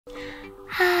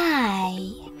Hi!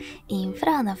 In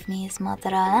front of me is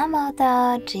Motorola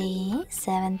Moto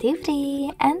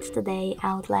G73 and today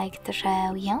I would like to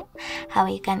show you how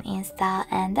you can install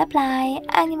and apply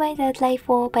Animated Live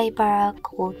Wallpaper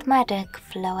called Magic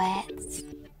Fluids.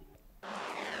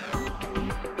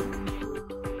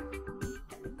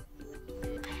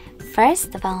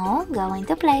 First of all, go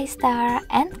into Play Store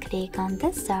and click on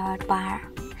the search bar.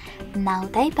 Now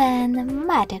type in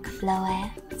Magic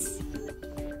Fluids.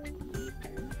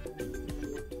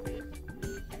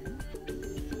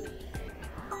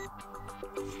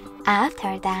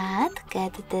 After that,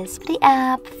 get this free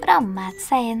app from Mad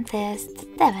Scientist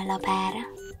Developer.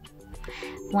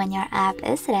 When your app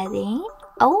is ready,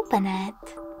 open it.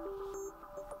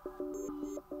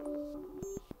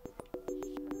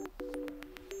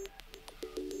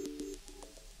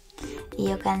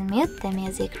 You can mute the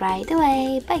music right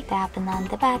away by tapping on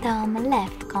the bottom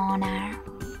left corner.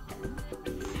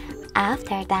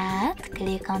 After that,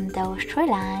 click on those three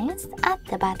lines at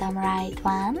the bottom right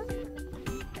one.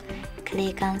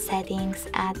 Click on Settings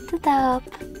at the top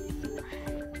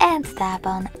and tap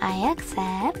on I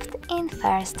accept in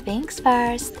First Things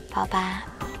First pop-up.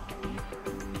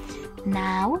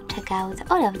 Now check out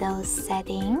all of those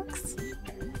settings.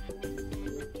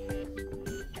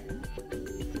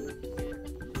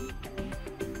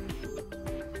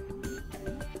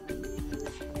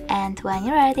 And when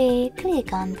you're ready,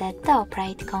 click on the top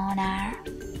right corner.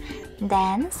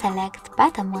 Then select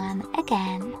bottom one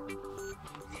again.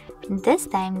 This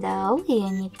time though, you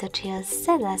need to choose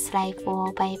Set as Live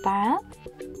Wallpaper.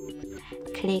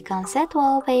 Click on Set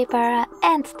Wallpaper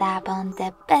and tap on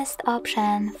the best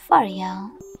option for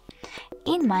you.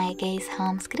 In my case,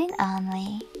 home screen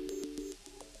only.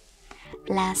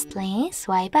 Lastly,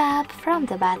 swipe up from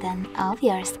the bottom of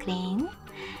your screen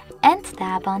and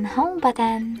tap on Home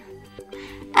button.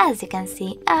 As you can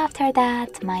see, after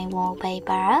that, my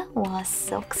wallpaper was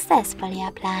successfully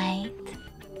applied.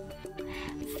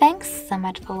 Thanks so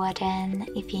much for watching.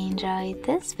 If you enjoyed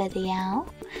this video,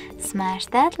 smash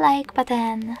that like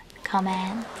button,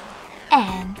 comment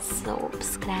and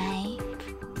subscribe.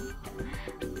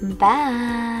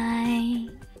 Bye!